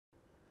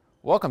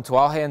Welcome to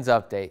All Hands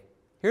Update.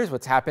 Here's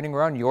what's happening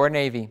around your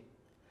Navy.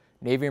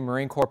 Navy and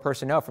Marine Corps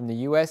personnel from the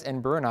U.S.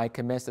 and Brunei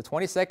commenced the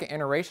 22nd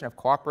iteration of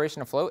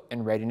Cooperation Afloat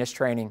and Readiness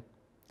Training.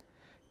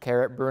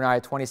 CARAT Brunei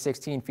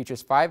 2016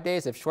 features 5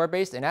 days of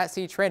shore-based and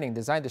at-sea training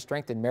designed to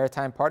strengthen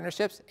maritime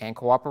partnerships and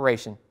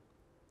cooperation.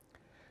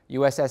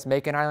 USS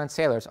Makin Island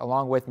sailors,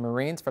 along with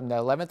Marines from the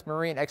 11th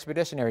Marine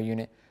Expeditionary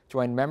Unit,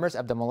 joined members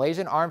of the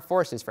Malaysian Armed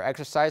Forces for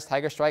Exercise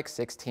Tiger Strike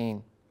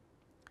 16.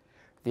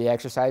 The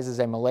exercise is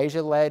a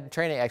Malaysia-led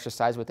training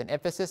exercise with an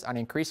emphasis on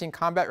increasing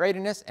combat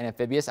readiness and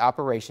amphibious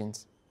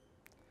operations.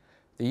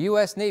 The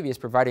U.S. Navy is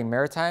providing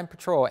maritime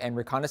patrol and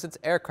reconnaissance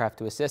aircraft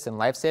to assist in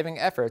life-saving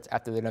efforts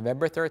after the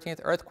November 13th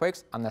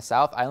earthquakes on the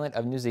South Island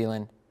of New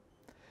Zealand.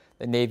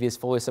 The Navy is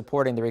fully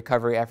supporting the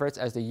recovery efforts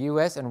as the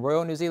U.S. and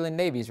Royal New Zealand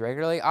Navies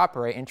regularly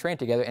operate and train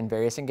together in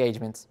various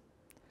engagements.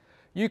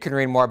 You can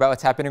read more about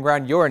what's happening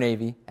around your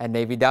Navy at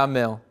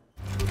Navy.mil.